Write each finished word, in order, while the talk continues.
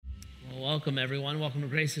Welcome, everyone. Welcome to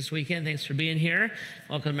Grace this weekend. Thanks for being here.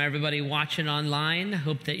 Welcome, everybody watching online.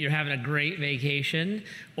 Hope that you're having a great vacation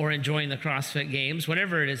or enjoying the CrossFit Games,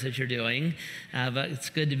 whatever it is that you're doing. But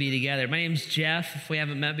it's good to be together. My name's Jeff. If we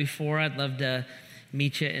haven't met before, I'd love to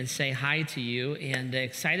meet you and say hi to you. And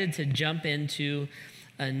excited to jump into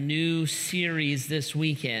a new series this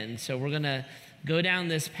weekend. So we're going to go down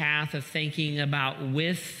this path of thinking about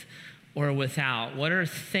with or without. What are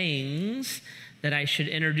things that I should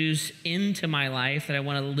introduce into my life that I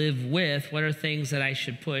want to live with? What are things that I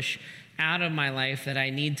should push out of my life that I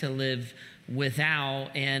need to live without?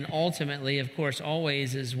 And ultimately, of course,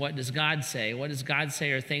 always is, what does God say? What does God say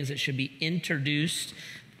are things that should be introduced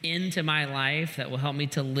into my life that will help me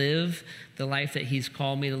to live the life that He's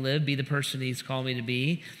called me to live, be the person He's called me to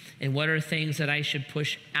be? And what are things that I should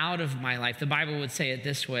push out of my life? The Bible would say it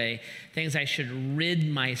this way: things I should rid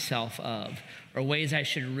myself of, or ways I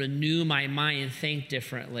should renew my mind, think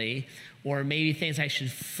differently, or maybe things I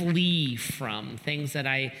should flee from, things that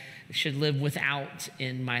I should live without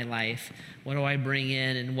in my life. What do I bring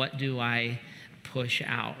in and what do I push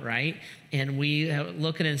out, right? And we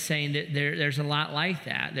looking and saying that there's a lot like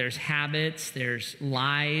that. There's habits, there's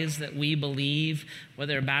lies that we believe,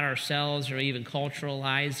 whether about ourselves or even cultural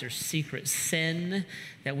lies. There's secret sin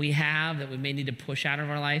that we have that we may need to push out of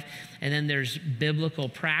our life. And then there's biblical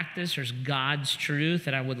practice. There's God's truth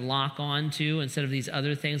that I would lock on to instead of these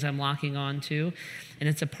other things I'm locking on to. And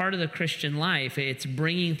it's a part of the Christian life. It's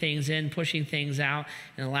bringing things in, pushing things out,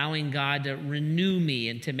 and allowing God to renew me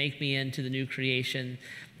and to make me into the new creation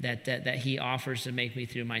that He offers to make me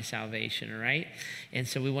through my salvation, all right? And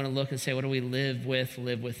so we want to look and say, what do we live with,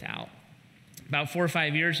 live without? About 4 or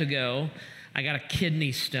 5 years ago, I got a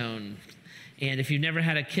kidney stone. And if you've never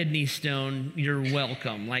had a kidney stone, you're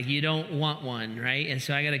welcome. Like, you don't want one, right? And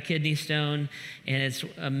so I got a kidney stone, and it's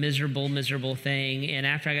a miserable, miserable thing. And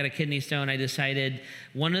after I got a kidney stone, I decided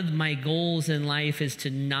one of my goals in life is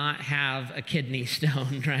to not have a kidney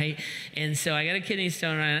stone, right? And so I got a kidney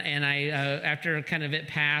stone, and I, after kind of it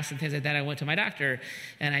passed and things like that, I went to my doctor,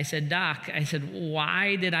 and I said, Doc, I said,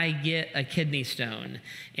 why did I get a kidney stone?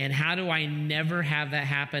 And how do I never have that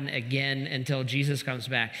happen again until Jesus comes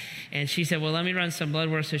back? And she said, well, let me run some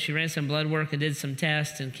blood work. So she ran some blood work and did some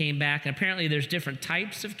tests and came back. And apparently there's different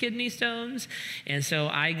types of kidney stones. And so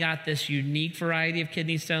I got this unique variety of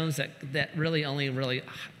kidney stones that really only really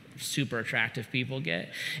super attractive people get.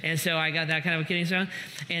 And so I got that kind of a kidney stone.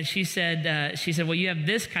 And she said, well, you have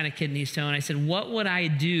this kind of kidney stone. I said, what would I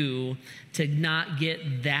do to not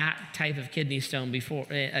get that type of kidney stone before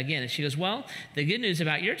again? And she goes, well, the good news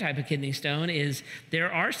about your type of kidney stone is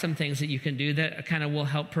there are some things that you can do that kind of will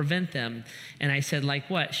help prevent them. And I said,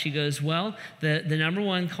 like what? She goes, well, the number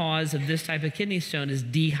one cause of this type of kidney stone is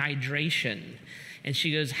dehydration. And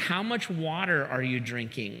she goes, how much water are you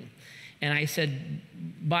drinking? And I said,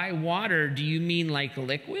 by water, do you mean like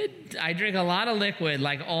liquid? I drink a lot of liquid,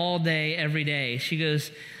 like all day, every day. She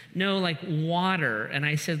goes, no, like water. And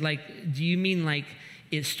I said, like, do you mean like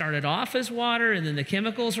it started off as water and then the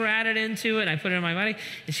chemicals were added into it and I put it in my body?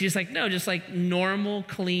 And she's like, no, just like normal,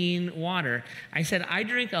 clean water. I said, I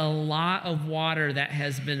drink a lot of water that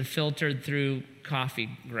has been filtered through coffee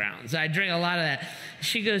grounds. I drink a lot of that.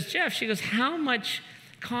 She goes, Jeff, she goes, how much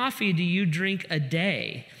coffee do you drink a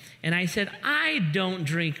day? And I said, I don't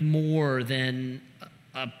drink more than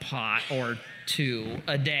a pot or two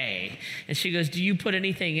a day. And she goes, do you put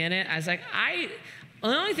anything in it? I was like, the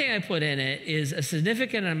only thing I put in it is a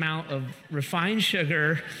significant amount of refined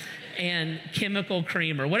sugar and chemical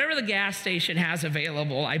creamer. Whatever the gas station has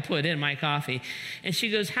available, I put in my coffee. And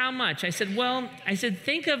she goes, how much? I said, well,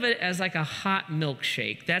 think of it as like a hot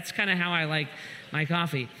milkshake. That's kind of how I like my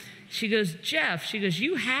coffee. She goes, Jeff, she goes,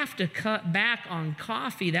 you have to cut back on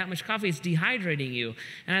coffee. That much coffee is dehydrating you.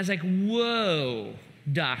 And I was like, whoa,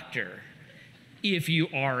 doctor, if you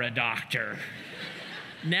are a doctor.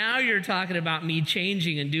 Now you're talking about me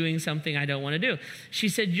changing and doing something I don't want to do. She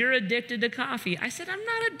said, you're addicted to coffee. I said, I'm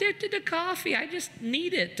not addicted to coffee. I just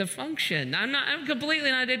need it to function. I'm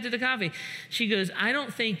completely not addicted to coffee. She goes, I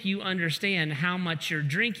don't think you understand how much you're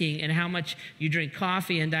drinking and how much you drink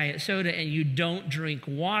coffee and diet soda and you don't drink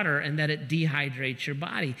water and that it dehydrates your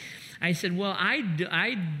body. I said, well, I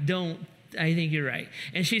think you're right.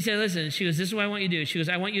 And she said, listen, she goes, this is what I want you to do. She goes,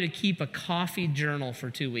 I want you to keep a coffee journal for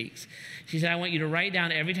 2 weeks. She said, I want you to write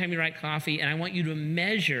down every time you write coffee, and I want you to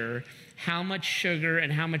measure how much sugar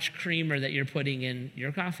and how much creamer that you're putting in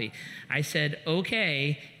your coffee. I said,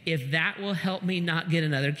 okay, if that will help me not get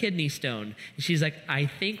another kidney stone. And she's like, I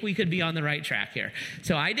think we could be on the right track here.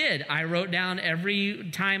 So I did. I wrote down every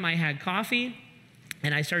time I had coffee,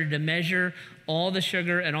 and I started to measure all the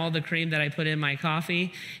sugar and all the cream that I put in my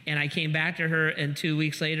coffee. And I came back to her, and 2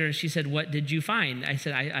 weeks later, and she said, what did you find? I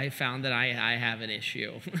said, I found that I have an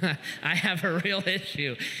issue. I have a real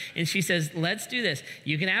issue. And she says, let's do this.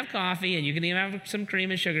 You can have coffee, and you can even have some cream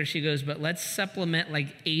and sugar. She goes, but let's supplement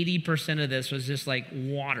like 80% of this was just like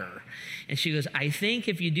water. And she goes, I think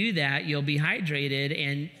if you do that, you'll be hydrated,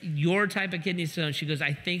 and your type of kidney stone, she goes,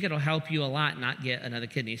 I think it'll help you a lot not get another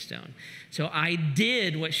kidney stone. So I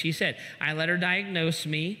did what she said. I let her diagnose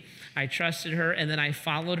me. I trusted her, and then I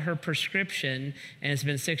followed her prescription, and it's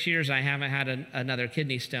been 6 years. I haven't had another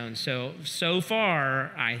kidney stone. So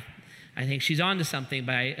far, I think she's on to something,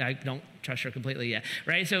 but I don't trust her completely yet,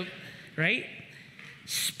 right? So, right?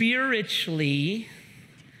 Spiritually,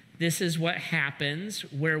 this is what happens,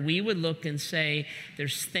 where we would look and say,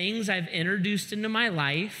 there's things I've introduced into my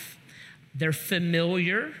life. They're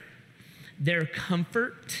familiar. They're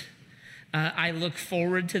comfort. I look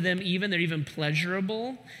forward to them even. They're even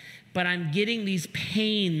pleasurable. But I'm getting these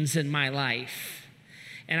pains in my life.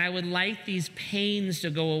 And I would like these pains to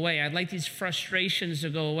go away. I'd like these frustrations to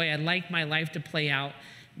go away. I'd like my life to play out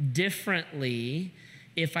differently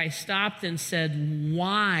if I stopped and said,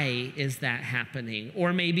 why is that happening?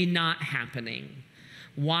 Or maybe not happening.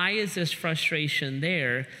 Why is this frustration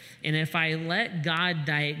there? And if I let God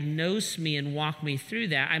diagnose me and walk me through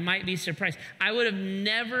that, I might be surprised. I would have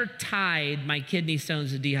never tied my kidney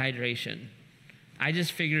stones to dehydration. I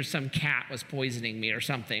just figured some cat was poisoning me or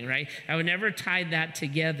something, right? I would never tie that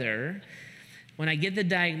together. When I get the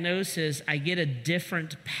diagnosis, I get a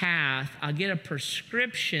different path. I'll get a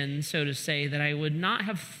prescription, so to say, that I would not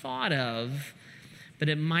have thought of, but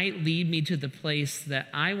it might lead me to the place that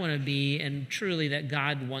I want to be and truly that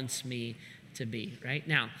God wants me to be, right?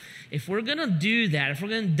 Now, if we're going to do that, if we're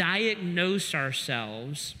going to diagnose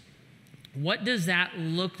ourselves, what does that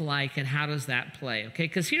look like and how does that play? Okay,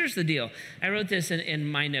 because here's the deal. I wrote this in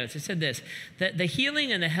my notes. It said this, that the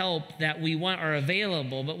healing and the help that we want are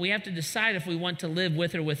available, but we have to decide if we want to live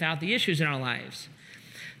with or without the issues in our lives.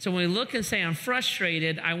 So when we look and say, I'm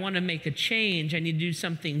frustrated, I want to make a change, I need to do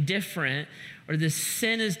something different, or this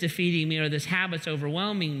sin is defeating me, or this habit's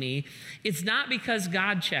overwhelming me, it's not because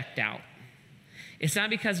God checked out. It's not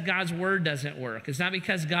because God's word doesn't work. It's not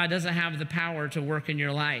because God doesn't have the power to work in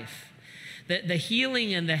your life. The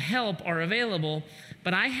healing and the help are available,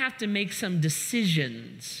 but I have to make some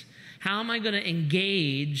decisions. How am I going to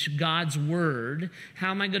engage God's word?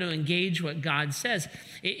 How am I going to engage what God says?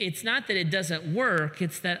 It's not that it doesn't work.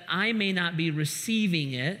 It's that I may not be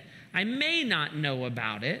receiving it. I may not know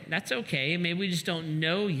about it. That's okay. Maybe we just don't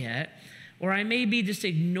know yet. Or I may be just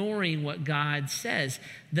ignoring what God says.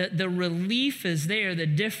 The relief is there. The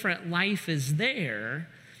different life is there.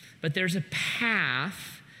 But there's a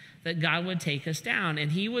path that God would take us down.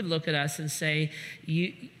 And he would look at us and say,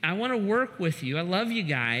 I want to work with you. I love you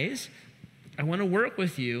guys. I want to work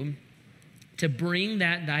with you to bring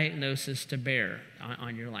that diagnosis to bear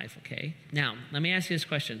on your life, okay? Now, let me ask you this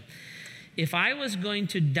question. If I was going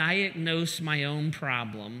to diagnose my own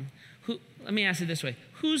problem, let me ask it this way.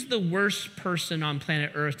 Who's the worst person on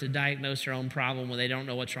planet Earth to diagnose their own problem when they don't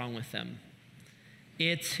know what's wrong with them?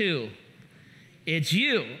 It's who? It's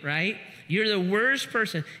you, right? You're the worst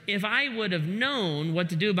person. If I would have known what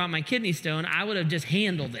to do about my kidney stone, I would have just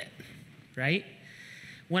handled it, right?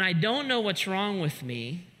 When I don't know what's wrong with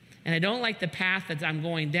me, and I don't like the path that I'm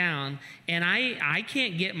going down, and I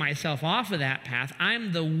can't get myself off of that path,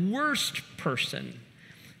 I'm the worst person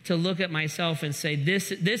to look at myself and say,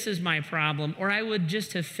 this is my problem, or I would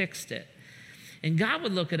just have fixed it. And God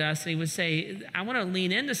would look at us and he would say, I want to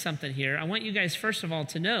lean into something here. I want you guys, first of all,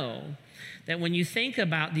 to know that when you think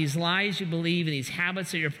about these lies you believe and these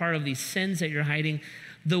habits that you're part of, these sins that you're hiding,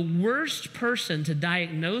 the worst person to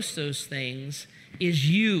diagnose those things is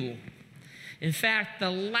you. In fact, the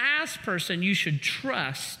last person you should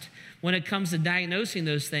trust when it comes to diagnosing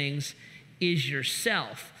those things is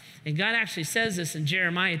yourself. And God actually says this in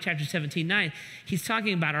Jeremiah chapter 17:9. He's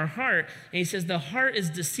talking about our heart, and he says, the heart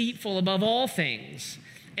is deceitful above all things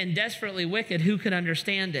and desperately wicked. Who could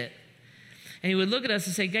understand it? And he would look at us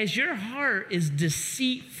and say, guys, your heart is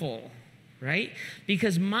deceitful, right?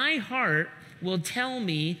 Because my heart will tell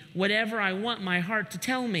me whatever I want my heart to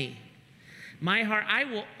tell me. My heart, I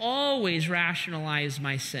will always rationalize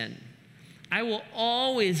my sin. I will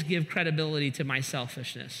always give credibility to my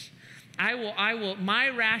selfishness.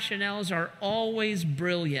 My rationales are always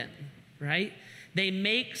brilliant, right? They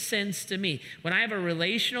make sense to me. When I have a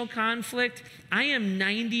relational conflict, I am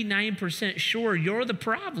 99% sure you're the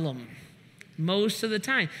problem. most of the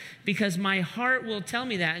time, because my heart will tell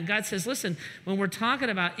me that. And God says, listen, when we're talking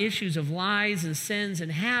about issues of lies and sins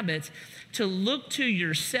and habits, to look to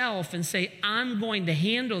yourself and say, I'm going to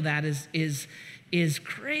handle that is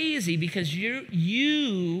crazy, because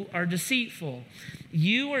you are deceitful.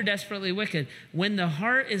 You are desperately wicked. When the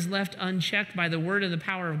heart is left unchecked by the word and the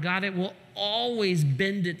power of God, it will always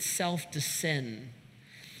bend itself to sin.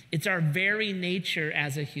 It's our very nature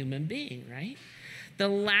as a human being, right? The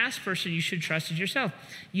last person you should trust is yourself.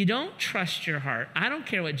 You don't trust your heart. I don't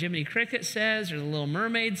care what Jiminy Cricket says or the Little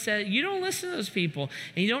Mermaid says. You don't listen to those people.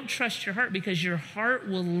 And you don't trust your heart, because your heart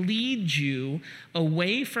will lead you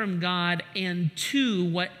away from God and to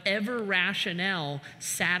whatever rationale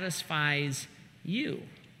satisfies you.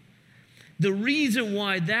 The reason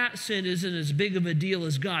why that sin isn't as big of a deal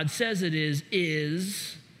as God says it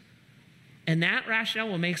is, and that rationale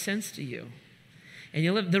will make sense to you. And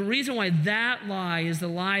you live. The reason why that lie is the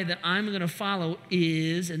lie that I'm going to follow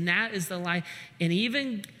is, and that is the lie. And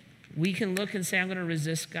even we can look and say, I'm going to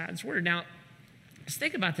resist God's word. Now, let's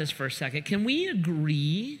think about this for a second. Can we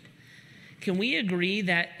agree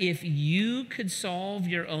that if you could solve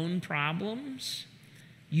your own problems,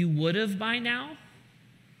 you would have by now?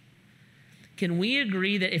 Can we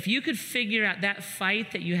agree that if you could figure out that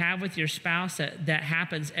fight that you have with your spouse that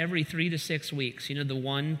happens every 3 to 6 weeks, you know, the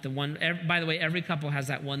one, by the way, every couple has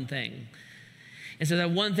that one thing. And so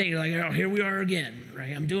that one thing, you're like, oh, here we are again,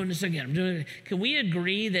 right? I'm doing this again. I'm doing it. Can we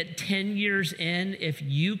agree that 10 years in, if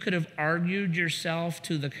you could have argued yourself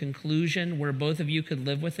to the conclusion where both of you could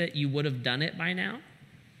live with it, you would have done it by now?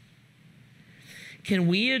 Can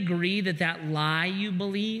we agree that that lie you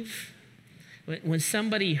believe, when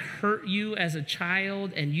somebody hurt you as a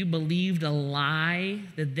child and you believed a lie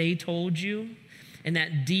that they told you, and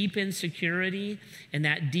that deep insecurity and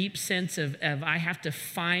that deep sense of I have to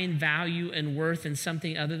find value and worth in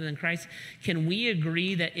something other than Christ, can we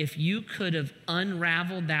agree that if you could have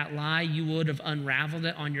unraveled that lie, you would have unraveled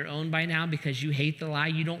it on your own by now, because you hate the lie?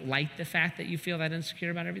 You don't like the fact that you feel that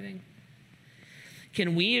insecure about everything?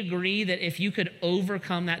 Can we agree that if you could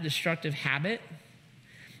overcome that destructive habit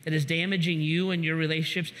that is damaging you and your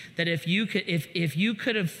relationships, that if you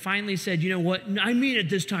could have finally said, you know what, I mean it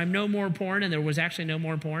this time, no more porn, and there was actually no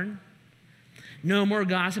more porn, no more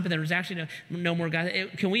gossip, and there was actually no more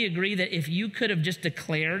gossip. Can we agree that if you could have just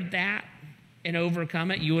declared that and overcome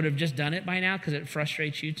it, you would have just done it by now, because it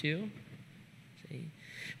frustrates you too? See?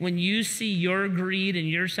 When you see your greed and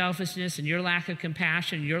your selfishness and your lack of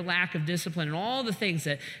compassion, your lack of discipline, and all the things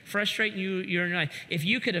that frustrate you in your life, if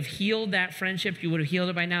you could have healed that friendship, you would have healed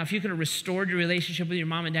it by now. If you could have restored your relationship with your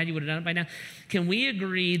mom and dad, you would have done it by now. Can we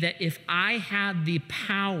agree that if I had the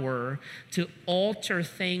power to alter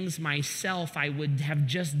things myself, I would have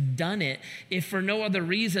just done it, if for no other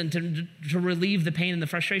reason to relieve the pain and the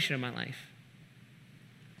frustration of my life?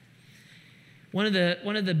 One of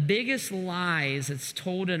the biggest lies that's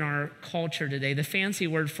told in our culture today, the fancy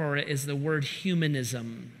word for it is the word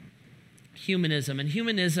humanism. Humanism. And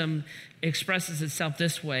humanism expresses itself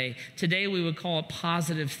this way. Today we would call it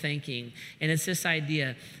positive thinking. And it's this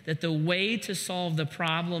idea that the way to solve the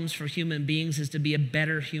problems for human beings is to be a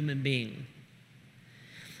better human being.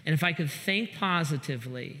 And if I could think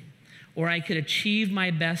positively, or I could achieve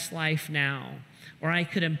my best life now, or I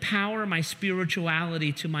could empower my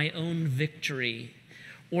spirituality to my own victory,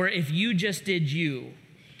 or if you just did you,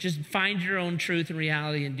 just find your own truth and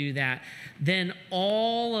reality and do that, then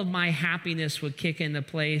all of my happiness would kick into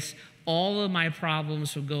place. All of my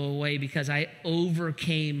problems would go away because I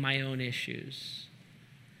overcame my own issues.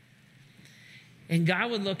 And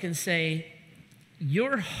God would look and say,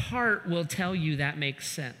 your heart will tell you that makes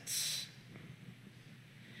sense.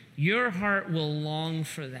 Your heart will long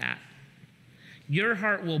for that. Your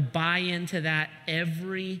heart will buy into that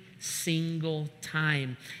every single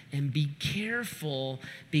time. And be careful,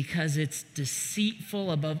 because it's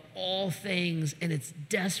deceitful above all things, and it's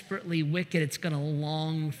desperately wicked. It's going to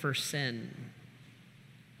long for sin.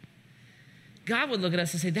 God would look at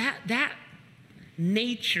us and say, that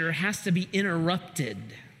nature has to be interrupted.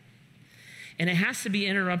 And it has to be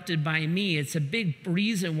interrupted by me. It's a big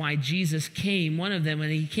reason why Jesus came, one of them,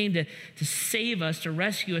 and he came to save us, to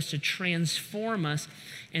rescue us, to transform us,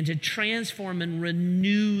 and to transform and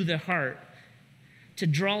renew the heart, to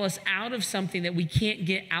draw us out of something that we can't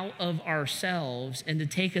get out of ourselves, and to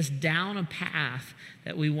take us down a path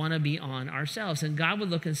that we want to be on ourselves. And God would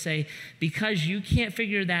look and say, because you can't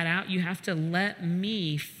figure that out, you have to let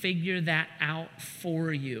me figure that out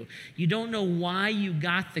for you. You don't know why you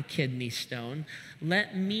got the kidney stone.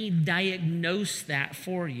 Let me diagnose that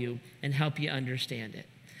for you and help you understand it.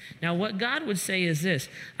 Now, what God would say is this: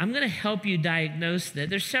 I'm going to help you diagnose that.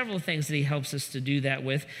 There's several things that he helps us to do that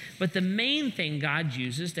with, but the main thing God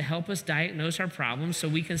uses to help us diagnose our problems so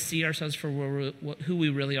we can see ourselves for who we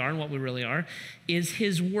really are and what we really are is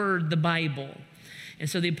his word, the Bible. And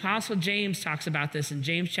so the Apostle James talks about this in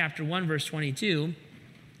James chapter 1, verse 22.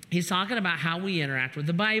 He's talking about how we interact with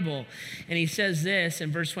the Bible. And he says this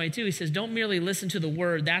in verse 22. He says, don't merely listen to the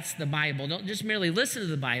word, that's the Bible. Don't just merely listen to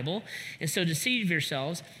the Bible and so deceive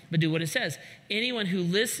yourselves, but do what it says. Anyone who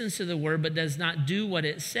listens to the word but does not do what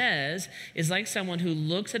it says is like someone who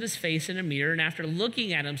looks at his face in a mirror and after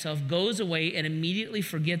looking at himself goes away and immediately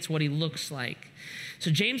forgets what he looks like.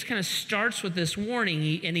 So James kind of starts with this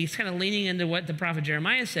warning, and he's kind of leaning into what the prophet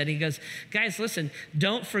Jeremiah said. He goes, guys, listen,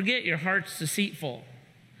 don't forget your heart's deceitful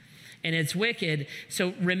and it's wicked.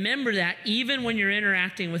 So remember that even when you're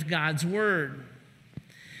interacting with God's word.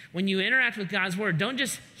 When you interact with God's word, don't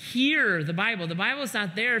just hear the Bible. The Bible is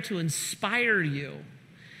not there to inspire you.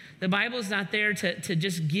 The Bible is not there to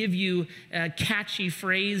just give you catchy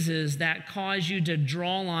phrases that cause you to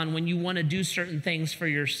draw on when you want to do certain things for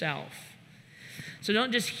yourself. So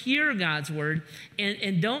don't just hear God's word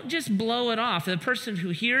and don't just blow it off. The person who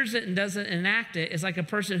hears it and doesn't enact it is like a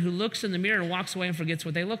person who looks in the mirror and walks away and forgets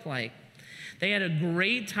what they look like. They had a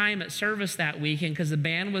great time at service that weekend because the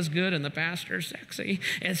band was good and the pastor's sexy.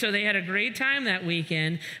 And so they had a great time that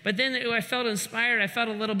weekend. But then I felt inspired. I felt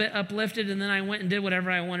a little bit uplifted, and then I went and did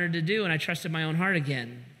whatever I wanted to do, and I trusted my own heart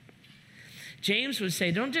again. James would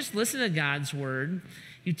say, don't just listen to God's word.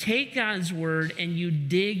 You take God's word and you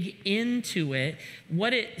dig into it.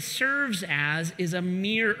 What it serves as is a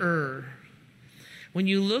mirror. When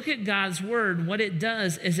you look at God's word, what it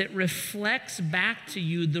does is it reflects back to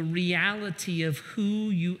you the reality of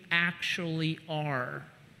who you actually are.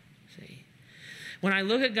 See? When I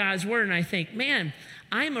look at God's word and I think, man,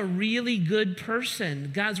 I'm a really good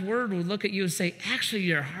person, God's word will look at you and say, actually,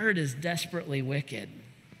 your heart is desperately wicked.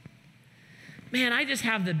 Man, I just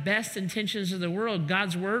have the best intentions of the world.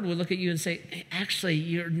 God's word will look at you and say, actually,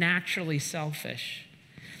 you're naturally selfish.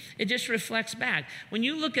 It just reflects back. When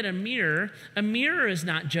you look at a mirror is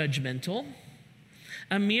not judgmental.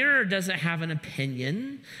 A mirror doesn't have an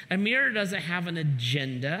opinion. A mirror doesn't have an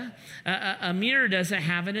agenda. A mirror doesn't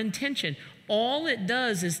have an intention. All it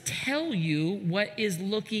does is tell you what is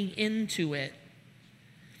looking into it.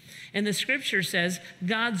 And the scripture says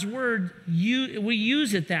God's word, we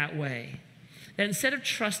use it that way. That instead of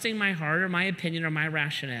trusting my heart or my opinion or my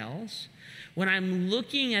rationales, when I'm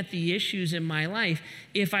looking at the issues in my life,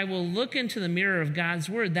 if I will look into the mirror of God's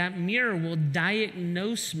word, that mirror will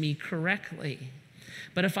diagnose me correctly.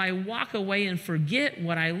 But if I walk away and forget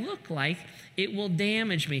what I look like, it will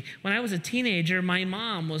damage me. When I was a teenager, my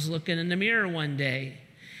mom was looking in the mirror one day,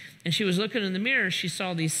 and she was looking in the mirror. She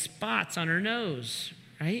saw these spots on her nose,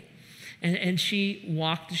 right? And she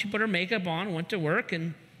put her makeup on, went to work,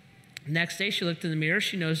 and next day she looked in the mirror,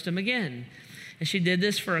 she noticed them again. And she did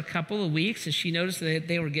this for a couple of weeks, and she noticed that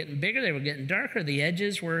they were getting bigger, they were getting darker, the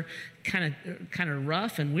edges were kind of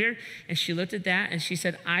rough and weird. And she looked at that and she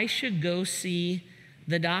said, I should go see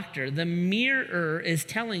the doctor. The mirror is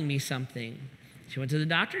telling me something. She went to the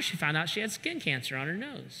doctor, she found out she had skin cancer on her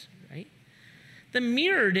nose, right? The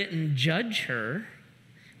mirror didn't judge her.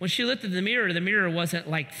 When she looked at the mirror wasn't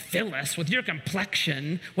like, Phyllis, with your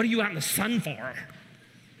complexion, what are you out in the sun for?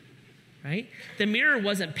 Right? The mirror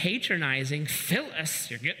wasn't patronizing.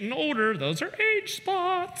 Phyllis, you're getting older. Those are age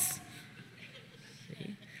spots.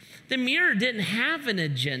 See? The mirror didn't have an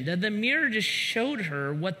agenda. The mirror just showed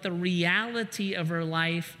her what the reality of her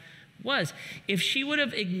life was. If she would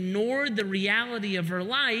have ignored the reality of her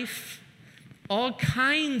life, all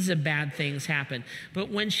kinds of bad things happened.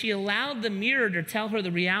 But when she allowed the mirror to tell her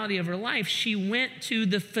the reality of her life, she went to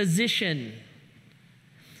the physician.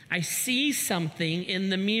 I see something in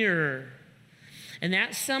the mirror. And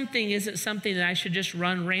that something isn't something that I should just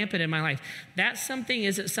run rampant in my life. That something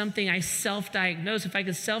isn't something I self-diagnose. If I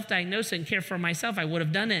could self-diagnose it and care for myself, I would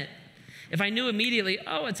have done it. If I knew immediately,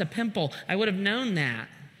 oh, it's a pimple, I would have known that.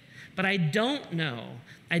 But I don't know.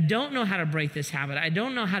 I don't know how to break this habit. I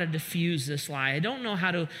don't know how to diffuse this lie. I don't know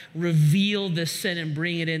how to reveal this sin and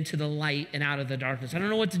bring it into the light and out of the darkness. I don't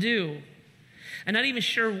know what to do. I'm not even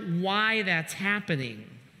sure why that's happening.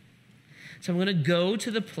 So I'm going to go to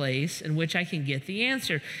the place in which I can get the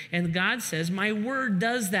answer. And God says, my word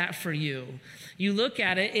does that for you. You look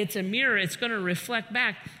at it, it's a mirror, it's going to reflect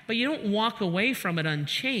back, but you don't walk away from it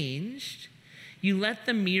unchanged. You let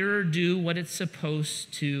the mirror do what it's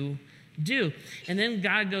supposed to do. And then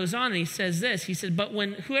God goes on and he says this. He said, but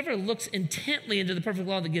when whoever looks intently into the perfect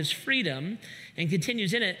law that gives freedom and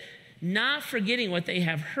continues in it, not forgetting what they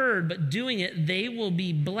have heard, but doing it, they will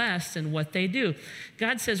be blessed in what they do.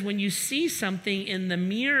 God says when you see something in the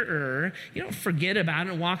mirror, you don't forget about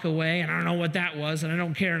it and walk away, and I don't know what that was, and I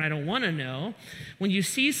don't care, and I don't want to know. When you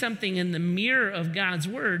see something in the mirror of God's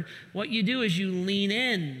word, what you do is you lean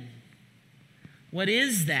in. What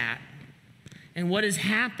is that? And what is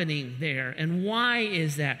happening there? And why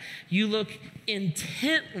is that? You look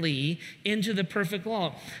intently into the perfect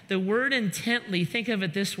law. The word intently, think of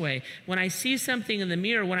it this way. When I see something in the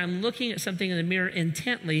mirror, when I'm looking at something in the mirror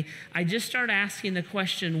intently, I just start asking the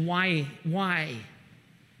question, why? Why?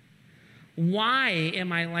 Why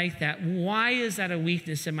am I like that? Why is that a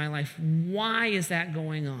weakness in my life? Why is that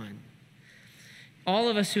going on? All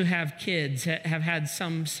of us who have kids have had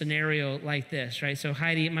some scenario like this, right? So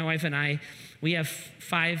Heidi, my wife, and I, we have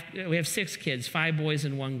 6 kids, 5 boys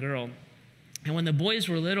and 1 girl. And when the boys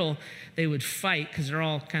were little, they would fight because they're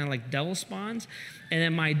all kind of like devil spawns. And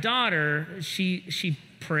then my daughter, she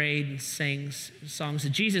prayed and sang songs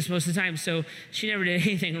of Jesus most of the time, so she never did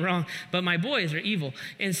anything wrong. But my boys are evil.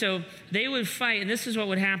 And so they would fight, and this is what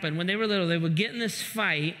would happen. When they were little, they would get in this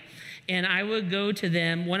fight, and I would go to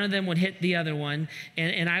them. One of them would hit the other one,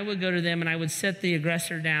 and I would go to them, and I would set the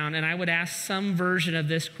aggressor down, and I would ask some version of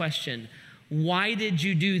this question: why did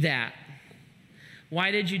you do that? Why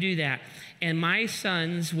did you do that? And my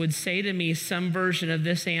sons would say to me some version of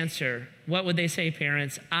this answer. What would they say,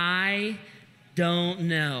 parents? I don't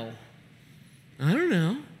know. I don't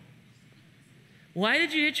know. Why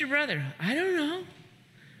did you hit your brother? I don't know.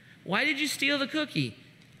 Why did you steal the cookie?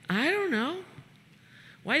 I don't know.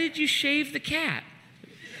 Why did you shave the cat?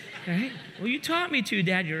 Right? Well, you taught me to,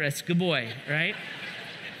 Dad. You're a good boy, right?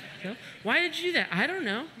 So, why did you do that? I don't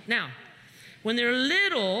know. Now, when they're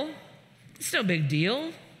little, it's no big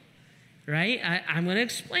deal, right? I'm going to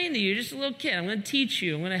explain to you, just a little kid. I'm going to teach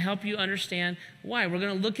you. I'm going to help you understand why. We're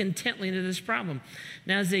going to look intently into this problem.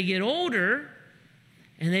 Now, as they get older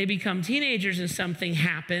and they become teenagers and something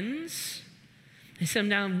happens, they sit them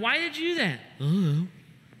down. Why did you do that? I don't know.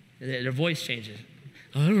 Their voice changes.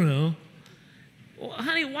 I don't know. Well,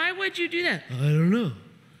 honey, why would you do that? I don't know.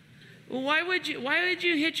 Well, why would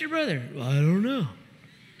you hit your brother? I don't know.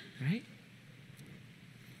 Right?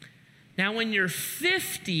 Now, when you're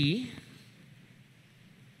 50,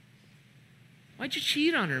 why'd you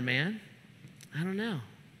cheat on her, man? I don't know.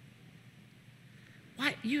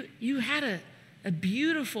 Why? You had a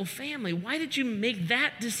beautiful family. Why did you make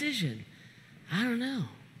that decision? I don't know.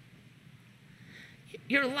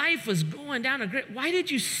 Your life was going down a great... Why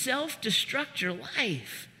did you self-destruct your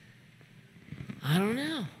life? I don't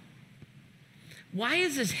know. Why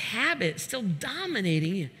is this habit still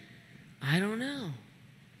dominating you? I don't know.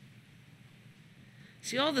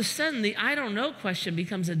 See, all of a sudden, the I don't know question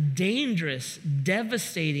becomes a dangerous,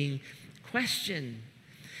 devastating question.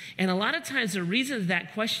 And a lot of times the reason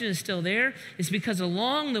that question is still there is because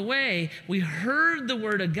along the way, we heard the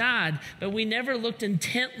word of God, but we never looked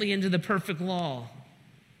intently into the perfect law.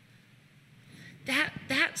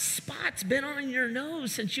 That spot's been on your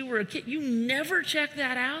nose since you were a kid. You never checked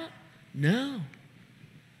that out? No.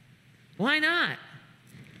 Why not?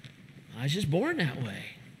 I was just born that way.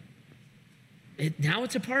 Now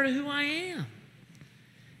it's a part of who I am.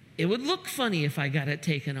 It would look funny if I got it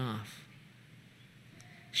taken off.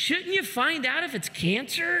 Shouldn't you find out if it's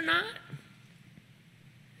cancer or not?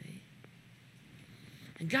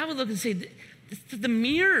 And God would look and say, the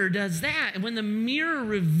mirror does that. And when the mirror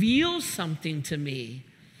reveals something to me,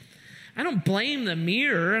 I don't blame the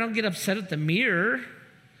mirror. I don't get upset at the mirror.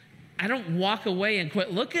 I don't walk away and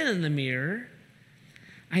quit looking in the mirror.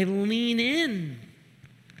 I lean in.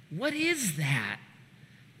 What is that?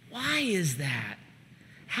 Why is that?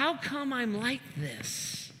 How come I'm like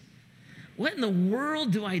this? What in the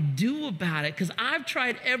world do I do about it? Because I've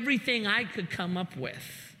tried everything I could come up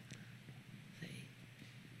with.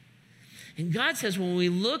 And God says when we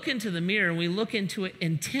look into the mirror and we look into it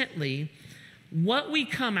intently, what we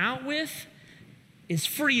come out with is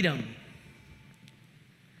freedom.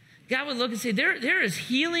 God would look and say, there is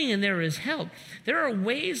healing and there is help. There are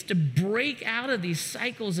ways to break out of these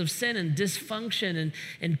cycles of sin and dysfunction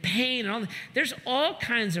and pain and all that. There's all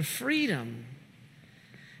kinds of freedom.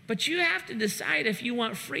 But you have to decide if you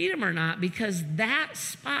want freedom or not, because that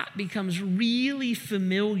spot becomes really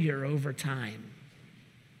familiar over time.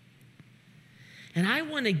 And I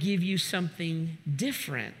want to give you something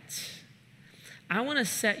different. I want to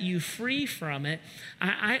set you free from it.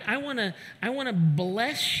 I want to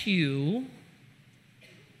bless you.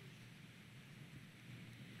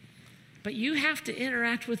 But you have to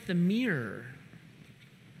interact with the mirror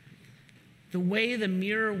the way the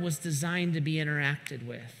mirror was designed to be interacted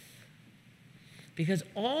with. Because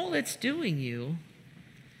all it's doing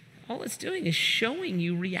is showing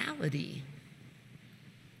you reality.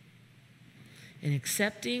 And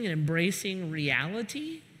accepting and embracing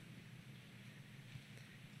reality,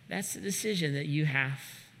 that's the decision that you have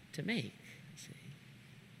to make. See?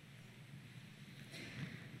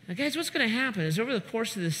 Now, guys, what's going to happen is over the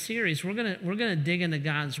course of this series, we're gonna dig into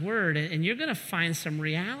God's word, and you're going to find some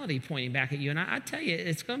reality pointing back at you. And I tell you,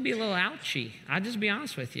 it's going to be a little ouchy. I'll just be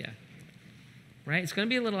honest with you. Right? It's going to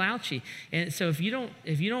be a little ouchy. And so if you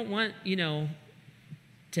don't want,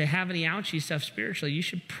 to have any ouchy stuff spiritually, you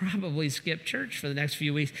should probably skip church for the next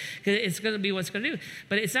few weeks, because it's going to be what's going to do.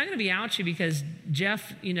 But it's not going to be ouchy because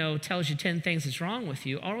Jeff, tells you 10 things that's wrong with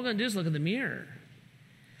you. All we're going to do is look in the mirror.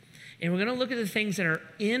 And we're going to look at the things that are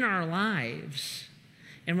in our lives,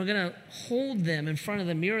 and we're going to hold them in front of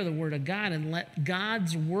the mirror of the Word of God and let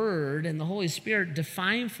God's Word and the Holy Spirit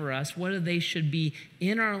define for us whether they should be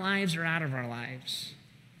in our lives or out of our lives.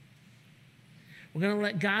 We're going to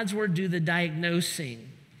let God's Word do the diagnosing,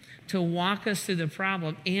 to walk us through the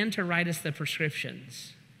problem and to write us the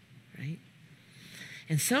prescriptions, right?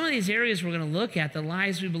 And some of these areas we're going to look at, the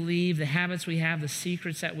lies we believe, the habits we have, the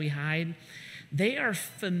secrets that we hide, they are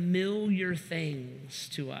familiar things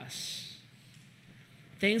to us.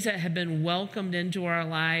 Things that have been welcomed into our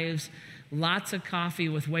lives, lots of coffee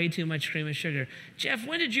with way too much cream and sugar. Jeff,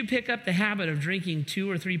 when did you pick up the habit of drinking 2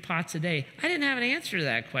 or 3 pots a day? I didn't have an answer to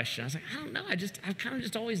that question. I was like, I don't know. I've kind of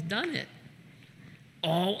just always done it.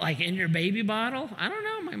 Oh, like in your baby bottle? I don't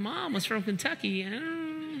know. My mom was from Kentucky.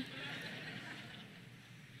 I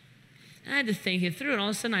had to think it through, and all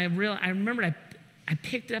of a sudden I remembered I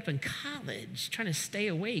picked it up in college, trying to stay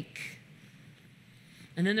awake.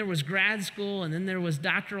 And then there was grad school, and then there was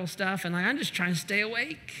doctoral stuff, and I'm just trying to stay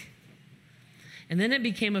awake. And then it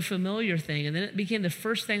became a familiar thing, and then it became the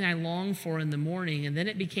first thing I longed for in the morning, and then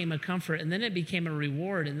it became a comfort, and then it became a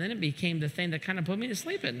reward, and then it became the thing that kind of put me to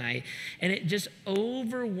sleep at night. And it just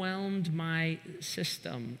overwhelmed my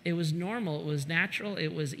system. It was normal, it was natural,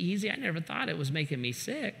 it was easy. I never thought it was making me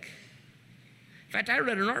sick. In fact, I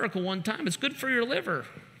read an article one time, it's good for your liver,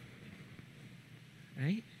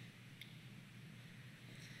 right?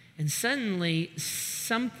 And suddenly,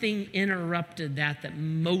 something interrupted that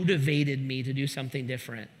motivated me to do something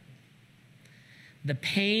different. The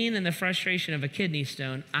pain and the frustration of a kidney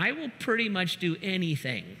stone, I will pretty much do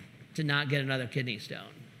anything to not get another kidney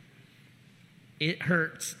stone. It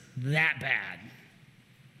hurts that bad.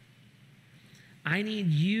 I need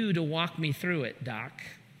you to walk me through it, Doc.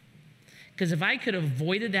 Because if I could have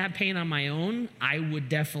avoided that pain on my own, I would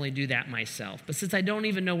definitely do that myself. But since I don't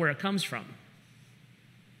even know where it comes from,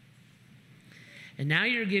 and now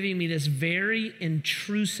you're giving me this very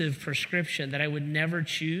intrusive prescription that I would never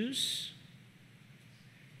choose,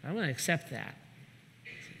 I want to accept that.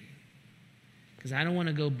 Because I don't want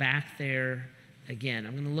to go back there again.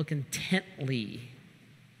 I'm going to look intently,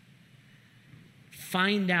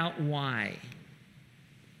 find out why,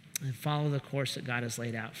 and follow the course that God has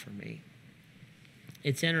laid out for me.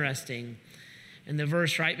 It's interesting. In the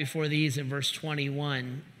verse right before these, in verse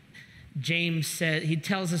 21, James said, he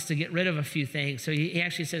tells us to get rid of a few things. So he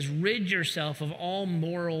actually says, rid yourself of all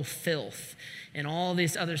moral filth and all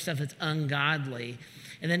this other stuff that's ungodly.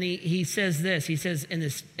 And then he says this, he says in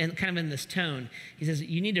this, and kind of in this tone, he says,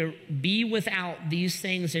 you need to be without these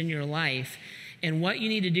things in your life. And what you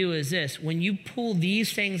need to do is this: when you pull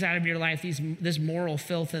these things out of your life, this moral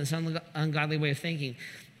filth and this ungodly way of thinking,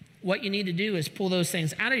 what you need to do is pull those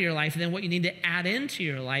things out of your life, and then what you need to add into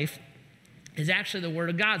your life is actually the Word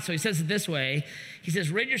of God. So he says it this way. He says,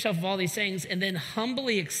 rid yourself of all these things and then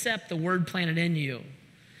humbly accept the Word planted in you.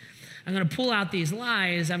 I'm going to pull out these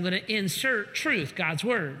lies. I'm going to insert truth, God's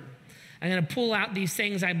Word. I'm going to pull out these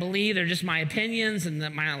things I believe they're just my opinions and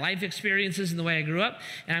my life experiences and the way I grew up,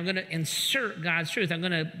 and I'm going to insert God's truth. I'm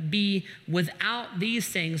going to be without these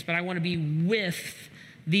things, but I want to be with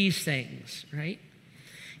these things, right?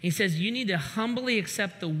 He says you need to humbly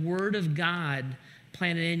accept the Word of God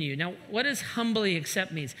planted in you. Now, what does humbly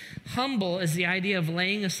accept means? Humble is the idea of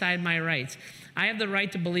laying aside my rights. I have the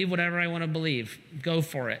right to believe whatever I want to believe. Go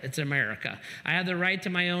for it. It's America. I have the right to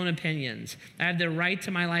my own opinions. I have the right to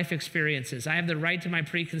my life experiences. I have the right to my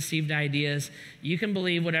preconceived ideas. You can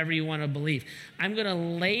believe whatever you want to believe. I'm going to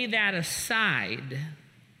lay that aside.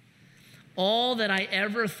 All that I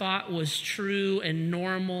ever thought was true and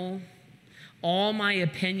normal, all my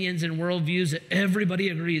opinions and worldviews that everybody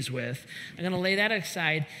agrees with, I'm going to lay that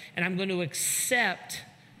aside, and I'm going to accept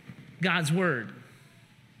God's Word.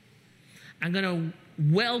 I'm going to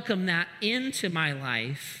welcome that into my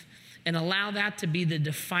life and allow that to be the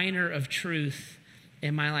definer of truth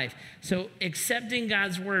in my life. So accepting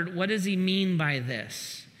God's word, what does he mean by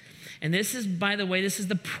this? And this is, by the way, this is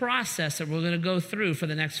the process that we're going to go through for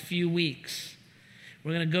the next few weeks.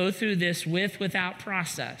 We're going to go through this without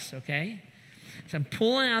process, okay? So I'm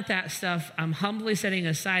pulling out that stuff, I'm humbly setting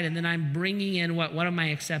aside, and then I'm bringing in what am I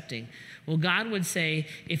accepting? Well, God would say,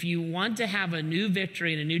 if you want to have a new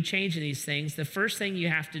victory and a new change in these things, the first thing you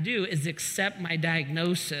have to do is accept my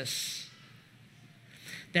diagnosis.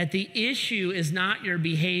 That the issue is not your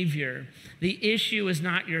behavior. The issue is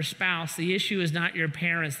not your spouse. The issue is not your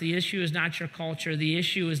parents. The issue is not your culture. The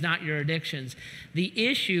issue is not your addictions. The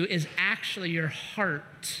issue is actually your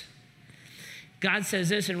heart. God says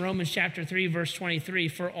this in Romans chapter 3, verse 23,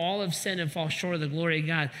 for all have sinned and fall short of the glory of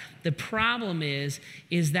God. The problem is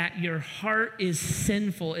that your heart is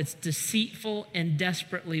sinful. It's deceitful and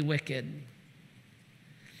desperately wicked.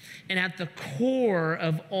 And at the core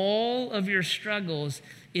of all of your struggles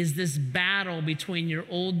is this battle between your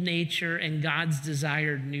old nature and God's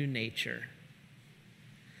desired new nature.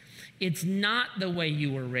 It's not the way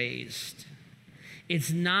you were raised.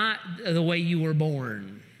 It's not the way you were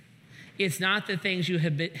born. It's not the things you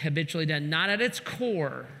have habitually done. Not at its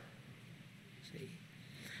core. See?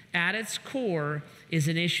 At its core is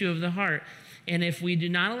an issue of the heart. And if we do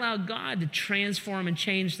not allow God to transform and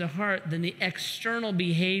change the heart, then the external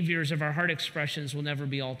behaviors of our heart expressions will never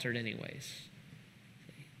be altered anyways.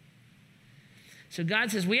 See? So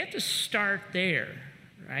God says we have to start there,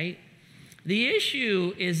 right? The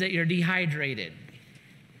issue is that you're dehydrated.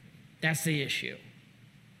 That's the issue.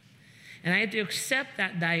 And I have to accept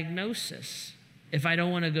that diagnosis if I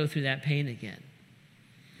don't want to go through that pain again.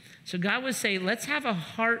 So God would say, let's have a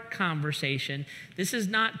heart conversation. This is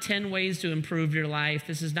not 10 ways to improve your life.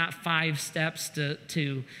 This is not 5 steps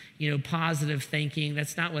to positive thinking.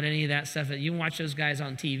 That's not what any of that stuff is. You can watch those guys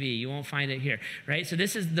on TV. You won't find it here, right? So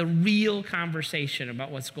this is the real conversation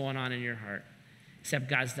about what's going on in your heart. Accept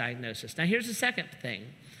God's diagnosis. Now here's the second thing.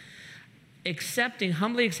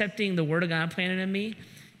 Humbly accepting the word of God planted in me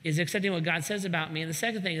is accepting what God says about me. And the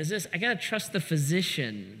second thing is this, I got to trust the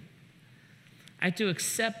physician. I have to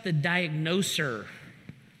accept the diagnoser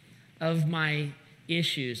of my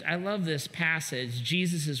issues. I love this passage,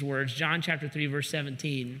 Jesus' words, John chapter 3, verse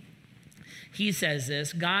 17. He says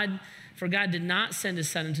this, for God did not send his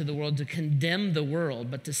son into the world to condemn the world,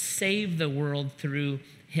 but to save the world through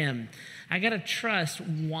him. I got to trust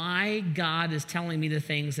why God is telling me the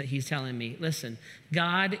things that he's telling me. Listen,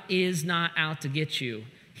 God is not out to get you.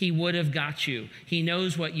 He would have got you. He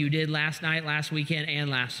knows what you did last night, last weekend, and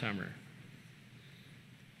last summer.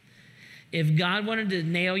 If God wanted to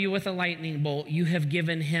nail you with a lightning bolt, you have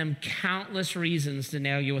given him countless reasons to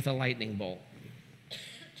nail you with a lightning bolt.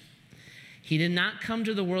 He did not come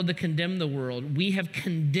to the world to condemn the world. We have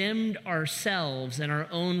condemned ourselves in our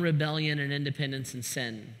own rebellion and independence and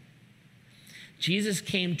sin. Jesus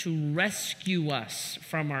came to rescue us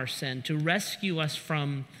from our sin, to rescue us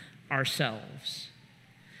from ourselves.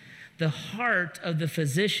 The heart of the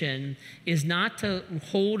physician is not to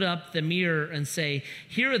hold up the mirror and say,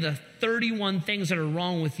 here are the 31 things that are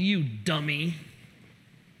wrong with you, dummy.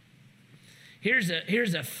 Here's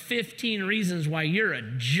a 15 reasons why you're a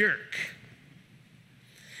jerk.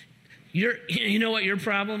 You know what your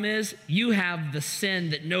problem is? You have the sin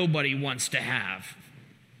that nobody wants to have.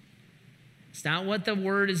 It's not what the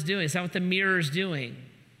word is doing. It's not what the mirror is doing.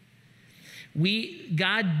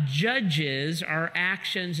 God judges our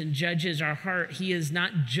actions and judges our heart. He is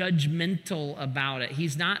not judgmental about it.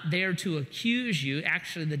 He's not there to accuse you.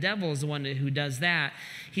 Actually, the devil is the one who does that.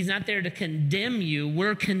 He's not there to condemn you.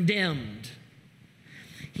 We're condemned.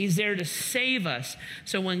 He's there to save us.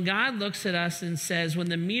 So when God looks at us and says,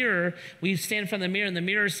 we stand in front of the mirror and the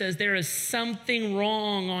mirror says, there is something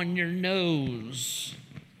wrong on your nose.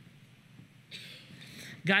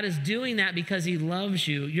 God is doing that because he loves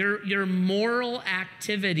you. Your moral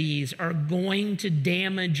activities are going to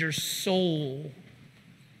damage your soul.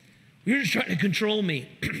 You're just trying to control me.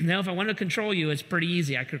 Now, if I want to control you, it's pretty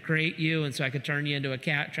easy. I could create you, and so I could turn you into a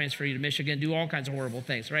cat, transfer you to Michigan, do all kinds of horrible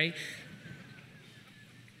things, right?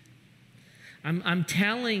 I'm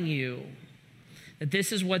telling you that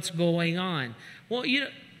this is what's going on. Well,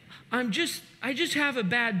 I just have a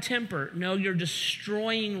bad temper. No, you're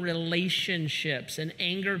destroying relationships, and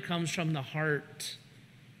anger comes from the heart.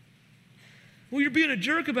 Well, you're being a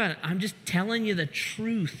jerk about it. I'm just telling you the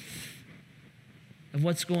truth of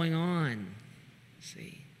what's going on.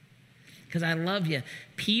 See? Because I love you.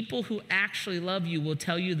 People who actually love you will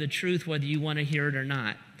tell you the truth whether you want to hear it or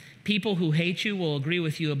not. People who hate you will agree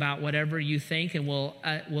with you about whatever you think and will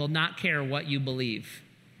not care what you believe.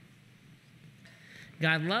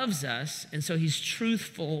 God loves us, and so he's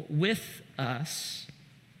truthful with us.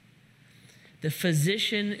 The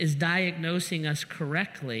physician is diagnosing us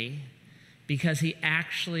correctly because he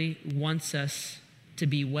actually wants us to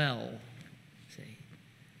be well. See?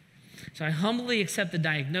 So I humbly accept the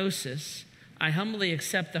diagnosis. I humbly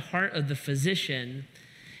accept the heart of the physician.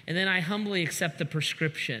 And then I humbly accept the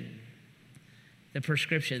prescription. The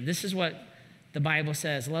prescription. This is what the Bible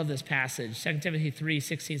says. I love this passage. 2 Timothy 3,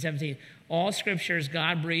 16, 17. All scripture is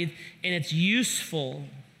God-breathed, and it's useful.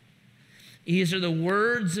 These are the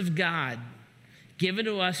words of God given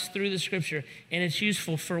to us through the scripture, and it's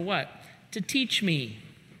useful for what? To teach me.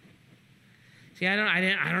 See, I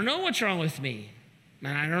don't know what's wrong with me,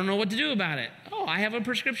 and I don't know what to do about it. Oh, I have a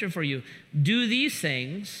prescription for you. Do these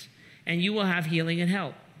things, and you will have healing and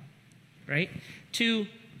help, right? To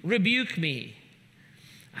rebuke me.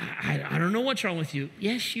 I don't know what's wrong with you.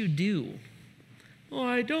 Yes, you do. Oh,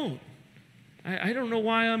 I don't. I don't know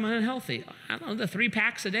why I'm unhealthy. I don't know, the 3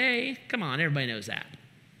 packs a day. Come on, everybody knows that.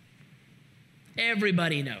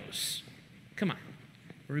 Everybody knows. Come on.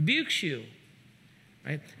 Rebukes you,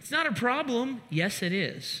 right? It's not a problem. Yes, it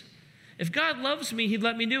is. If God loves me, he'd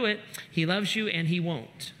let me do it. He loves you and he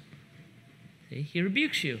won't. See? He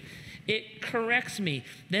rebukes you. It corrects me.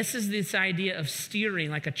 This is this idea of steering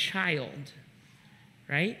like a child,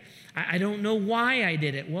 right? I don't know why I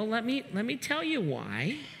did it. Well, let me tell you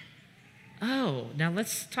why. Oh, now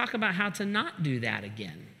let's talk about how to not do that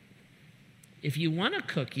again. If you want a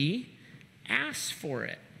cookie, ask for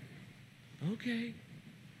it. Okay.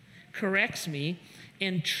 Corrects me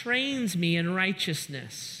and trains me in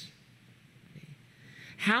righteousness.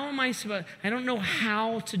 How am I supposed? I don't know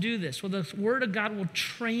how to do this. Well, the Word of God will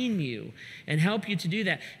train you and help you to do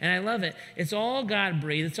that. And I love it. It's all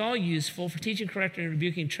God-breathed. It's all useful for teaching, correcting, and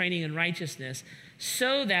rebuking, training in righteousness,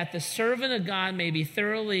 so that the servant of God may be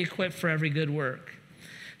thoroughly equipped for every good work.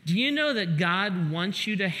 Do you know that God wants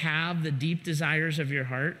you to have the deep desires of your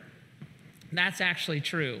heart? That's actually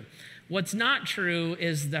true. What's not true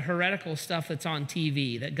is the heretical stuff that's on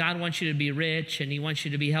TV, that God wants you to be rich and he wants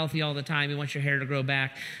you to be healthy all the time. He wants your hair to grow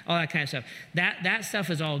back, all that kind of stuff. That stuff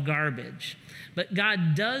is all garbage. But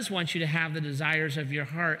God does want you to have the desires of your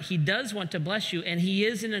heart. He does want to bless you, and he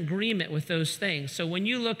is in agreement with those things. So when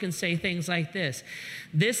you look and say things like this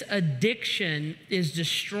addiction is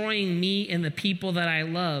destroying me and the people that I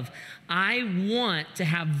love. I want to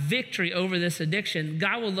have victory over this addiction.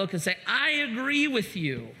 God will look and say, I agree with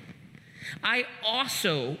you. I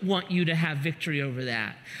also want you to have victory over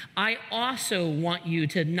that. I also want you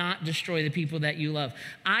to not destroy the people that you love.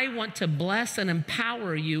 I want to bless and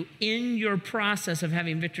empower you in your process of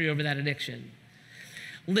having victory over that addiction.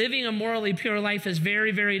 Living a morally pure life is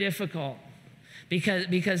very, very difficult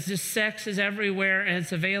because this sex is everywhere and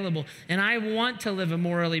it's available. And I want to live a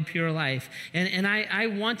morally pure life. And I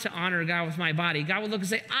want to honor God with my body. God will look and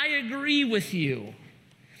say, I agree with you.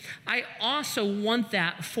 I also want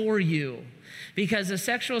that for you, because a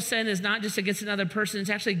sexual sin is not just against another person, it's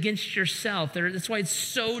actually against yourself. That's why it's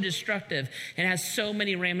so destructive and has so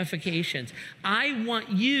many ramifications. I want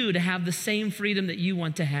you to have the same freedom that you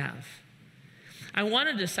want to have. I want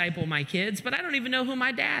to disciple my kids, but I don't even know who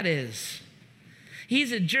my dad is.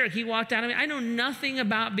 He's a jerk. He walked out of me. I know nothing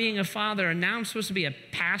about being a father, and now I'm supposed to be a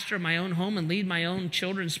pastor of my own home and lead my own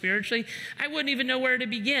children spiritually. I wouldn't even know where to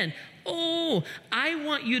begin. Oh, I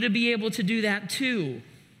want you to be able to do that too.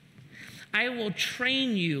 I will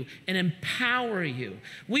train you and empower you.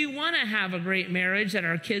 We want to have a great marriage that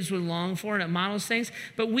our kids would long for and it models things,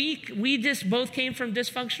 but we just both came from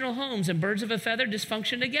dysfunctional homes, and birds of a feather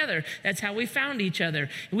dysfunction together. That's how we found each other.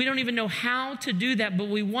 We don't even know how to do that, but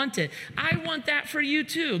we want it. I want that for you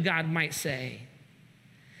too, God might say.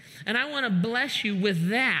 And I want to bless you with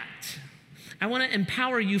that. I want to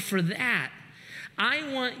empower you for that.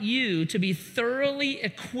 I want you to be thoroughly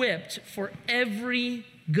equipped for every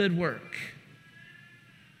good work.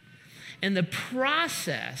 And the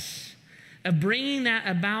process of bringing that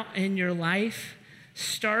about in your life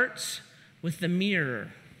starts with the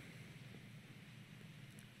mirror.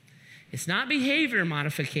 It's not behavior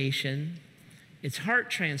modification, it's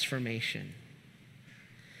heart transformation.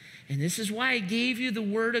 And this is why I gave you the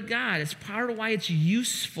Word of God. It's part of why it's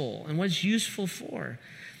useful and what it's useful for.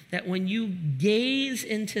 That when you gaze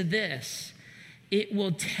into this, it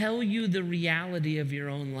will tell you the reality of your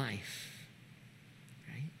own life,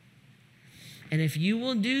 right? And if you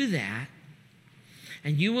will do that,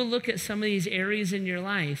 and you will look at some of these areas in your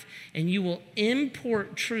life, and you will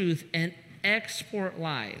import truth and export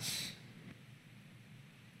lies,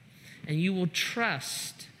 and you will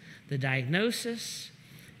trust the diagnosis,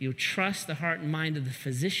 you'll trust the heart and mind of the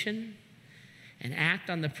physician, and act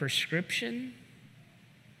on the prescription,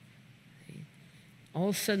 All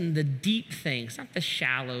of a sudden, the deep things, not the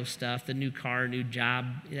shallow stuff, the new car, new job,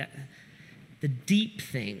 the deep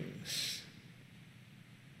things.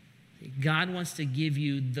 God wants to give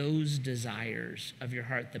you those desires of your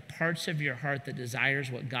heart, the parts of your heart that desires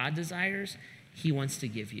what God desires, he wants to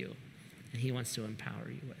give you, and he wants to empower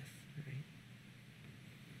you with. Right?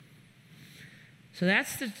 So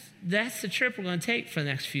that's the trip we're going to take for the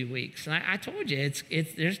next few weeks. And I told you,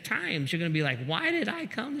 there's times you're going to be like, why did I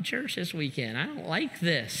come to church this weekend? I don't like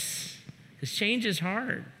this. Because change is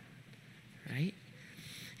hard, right?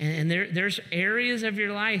 And there's areas of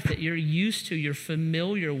your life that you're used to, you're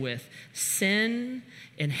familiar with. Sin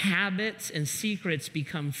and habits and secrets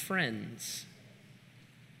become friends.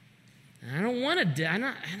 And I don't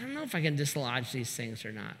know if I can dislodge these things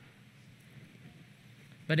or not.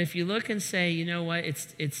 But if you look and say, you know what,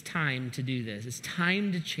 it's time to do this. It's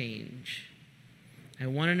time to change. I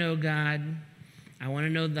want to know God. I want to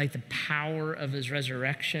know like the power of his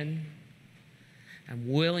resurrection. I'm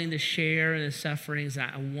willing to share in the sufferings.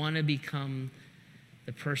 I want to become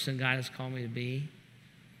the person God has called me to be.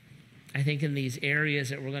 I think in these areas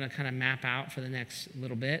that we're going to kind of map out for the next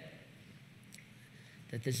little bit,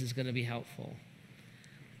 that this is going to be helpful.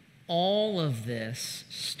 All of this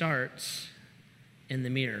starts in the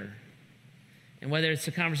mirror. And whether it's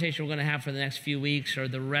the conversation we're going to have for the next few weeks or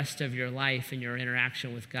the rest of your life and your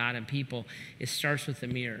interaction with God and people, it starts with the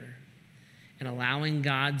mirror. And allowing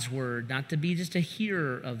God's word not to be just a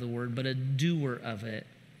hearer of the word, but a doer of it.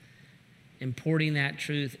 Importing that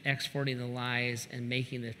truth, exporting the lies, and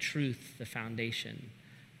making the truth the foundation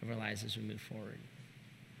of our lives as we move forward.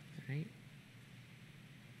 All right?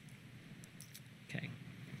 Okay.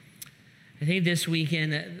 I think this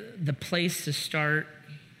weekend, the place to start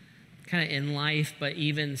kind of in life, but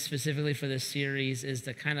even specifically for this series, is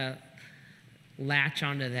to kind of latch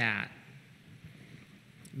onto that.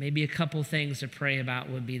 Maybe a couple things to pray about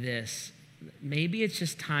would be this. Maybe it's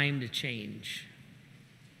just time to change.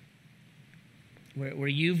 Where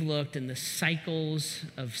you've looked and the cycles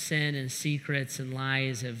of sin and secrets and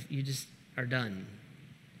lies, you just are done.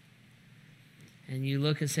 And you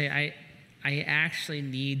look and say, I actually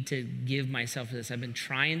need to give myself to this. I've been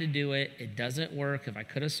trying to do it. It doesn't work. If I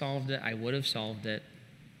could have solved it, I would have solved it.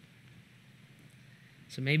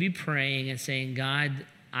 So maybe praying and saying, God,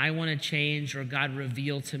 I want to change, or God,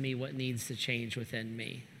 reveal to me what needs to change within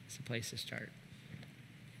me. It's a place to start.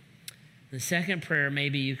 The second prayer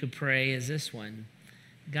maybe you could pray is this one.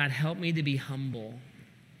 God, help me to be humble.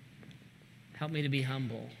 Help me to be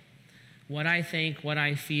humble. What I think, what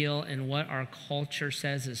I feel, and what our culture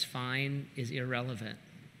says is fine is irrelevant.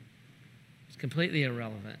 It's completely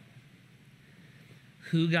irrelevant.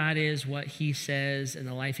 Who God is, what he says, and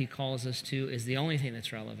the life he calls us to is the only thing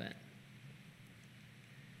that's relevant.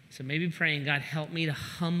 So maybe praying, God, help me to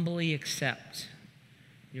humbly accept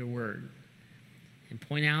your word and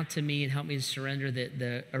point out to me and help me to surrender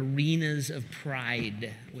the arenas of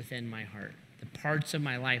pride within my heart, the parts of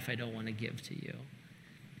my life I don't want to give to you.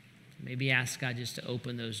 Maybe ask God just to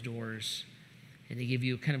open those doors and to give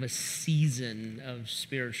you kind of a season of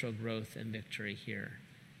spiritual growth and victory here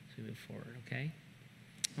as we move forward, okay?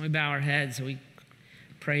 Let me bow our heads and we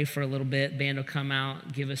pray for a little bit. Band will come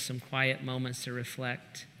out, give us some quiet moments to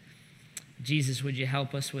reflect. Jesus, would you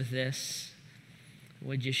help us with this?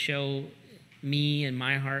 Would you show me and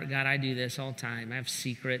my heart? God, I do this all the time. I have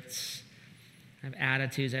secrets. I have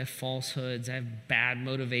attitudes. I have falsehoods. I have bad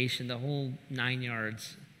motivation, the whole 9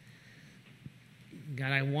 yards.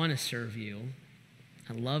 God, I want to serve you.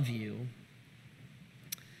 I love you.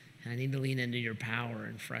 And I need to lean into your power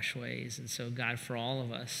in fresh ways. And so, God, for all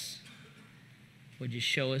of us, would you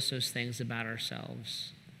show us those things about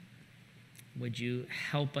ourselves? Would you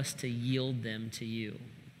help us to yield them to you?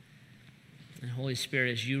 And Holy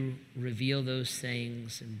Spirit, as you reveal those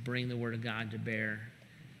things and bring the word of God to bear,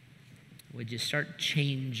 would you start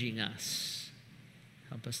changing us?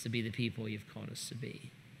 Help us to be the people you've called us to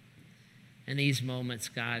be. In these moments,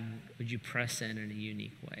 God, would you press in a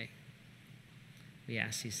unique way? We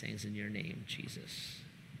ask these things in your name, Jesus.